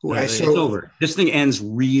 It's over. This thing ends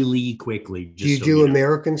really quickly. Do you do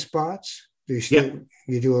American spots? Do you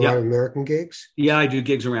do a lot of American gigs? Yeah, I do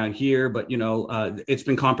gigs around here, but it's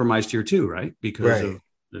been compromised here too, right? Because of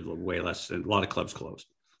there's way less, a lot of clubs closed.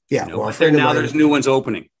 Yeah, but there's new ones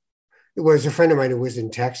opening. It was a friend of mine who was in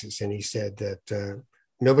Texas, and he said that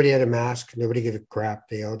nobody had a mask, nobody gave a crap.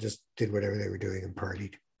 They all just did whatever they were doing and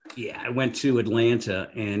partied. Yeah, I went to Atlanta,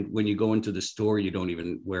 and when you go into the store, you don't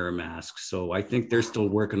even wear a mask. So I think they're still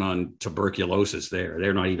working on tuberculosis there.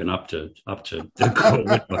 They're not even up to the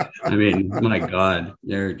COVID. I mean, my God,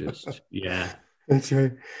 they're just, That's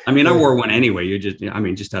right. I mean, I wore one anyway.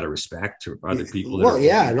 Just out of respect to other people. Well,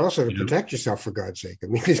 and also to protect yourself, for God's sake. I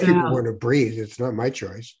mean, these people want to breathe. It's not my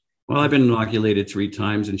choice. Well, I've been inoculated 3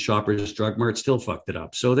 times, and Shoppers Drug Mart still fucked it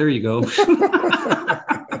up. So there you go.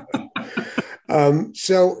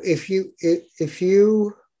 So if you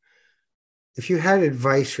had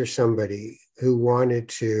advice for somebody who wanted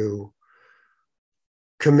to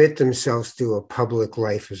commit themselves to a public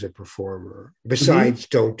life as a performer, besides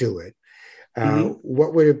don't do it,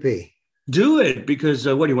 what would it be? Do it, because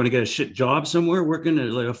what do you want to get a shit job somewhere, working a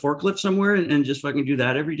forklift somewhere and just fucking do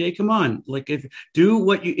that every day? Come on. Like if you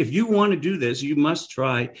want to do this, you must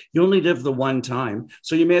try. You only live the one time.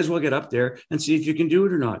 So you may as well get up there and see if you can do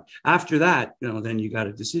it or not. After that, then you got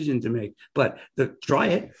a decision to make, but try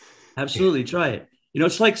it. Absolutely try it.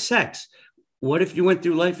 It's like sex. What if you went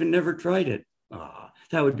through life and never tried it?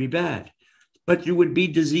 That would be bad, but you would be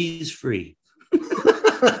disease free.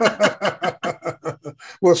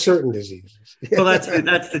 Well, certain diseases. Well, that's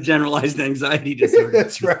the generalized anxiety disorder.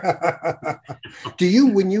 That's right.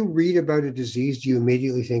 When you read about a disease, do you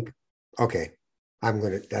immediately think, okay,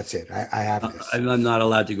 that's it. I have this. I'm not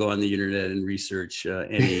allowed to go on the internet and research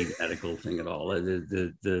any medical thing at all.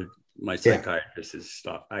 My psychiatrist is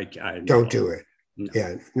stop. I don't do it. No.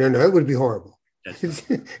 Yeah, no, it would be horrible.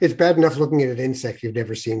 It's bad enough looking at an insect you've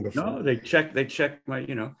never seen before. No, they check my,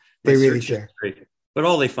 they really check. History. But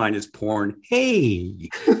all they find is porn. Hey.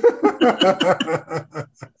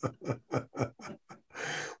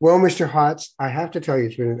 Well, Mr. Hotz, I have to tell you,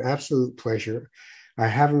 it's been an absolute pleasure. I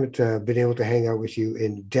haven't been able to hang out with you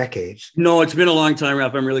in decades. No, it's been a long time,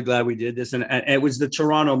 Ralph. I'm really glad we did this. And it was the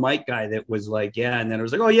Toronto Mike guy that was like, yeah. And then I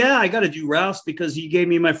was like, oh, yeah, I got to do Ralph's because he gave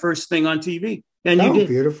me my first thing on TV. And you did.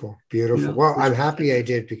 Beautiful. Well, I'm happy I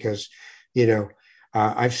did because,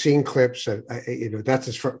 I've seen clips. That's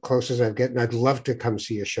as close as I've gotten. I'd love to come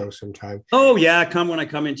see a show sometime. Oh yeah, come when I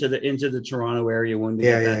come into the Toronto area one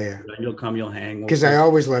day. Yeah. You'll come, you'll hang. Because I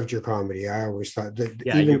always loved your comedy. I always thought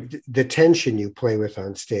that the tension you play with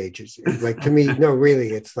on stage is like, to me. No,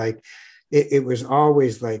 really, it's like it was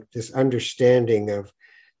always like this understanding of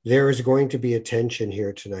there is going to be a tension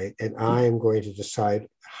here tonight, and I am going to decide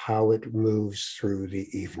how it moves through the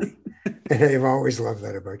evening. And I've always loved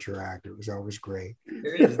that about your act. It was always great.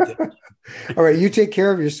 All right. You take care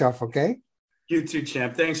of yourself. Okay. You too,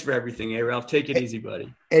 champ. Thanks for everything. Hey, Ralph, take it easy,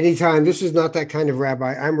 buddy. Anytime. This is Not That Kind of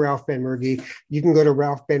Rabbi. I'm Ralph Benmergui. You can go to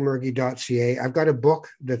ralphbenmergui.ca. I've got a book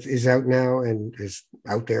that is out now and is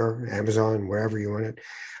out there, Amazon, wherever you want it.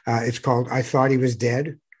 It's called I Thought He Was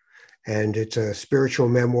Dead. And it's a spiritual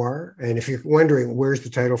memoir. And if you're wondering where's the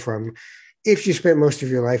title from, if you spent most of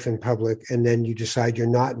your life in public and then you decide you're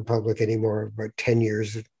not in public anymore, about 10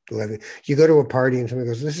 years, 11, you go to a party and someone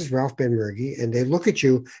goes, this is Ralph Benmergui. And they look at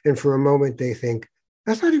you and for a moment they think,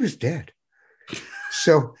 I thought he was dead.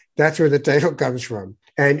 So that's where the title comes from.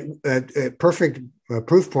 And a perfect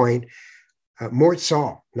proof point, Mort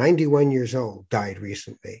Saul, 91 years old, died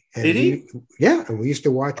recently. And did he? And we used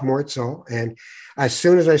to watch Mort Saul. And as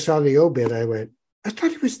soon as I saw the obit, I went, I thought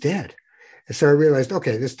he was dead. And so I realized,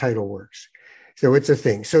 okay, this title works. So it's a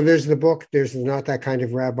thing. So there's the book. There's Not That Kind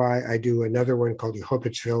of Rabbi. I do another one called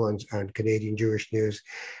Yehupetzville on Canadian Jewish News.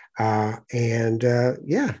 I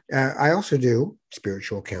also do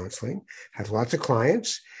spiritual counseling, have lots of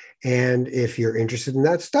clients. And if you're interested in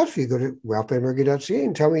that stuff, you go to ralphbenmergui.ca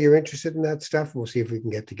and tell me you're interested in that stuff. We'll see if we can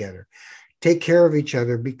get together. Take care of each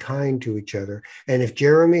other. Be kind to each other. And if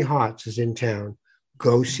Jeremy Hotz is in town,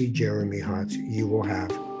 go see Jeremy Hotz. You will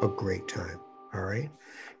have a great time. All right.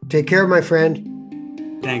 Take care, my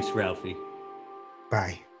friend. Thanks, Ralphie.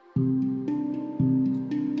 Bye.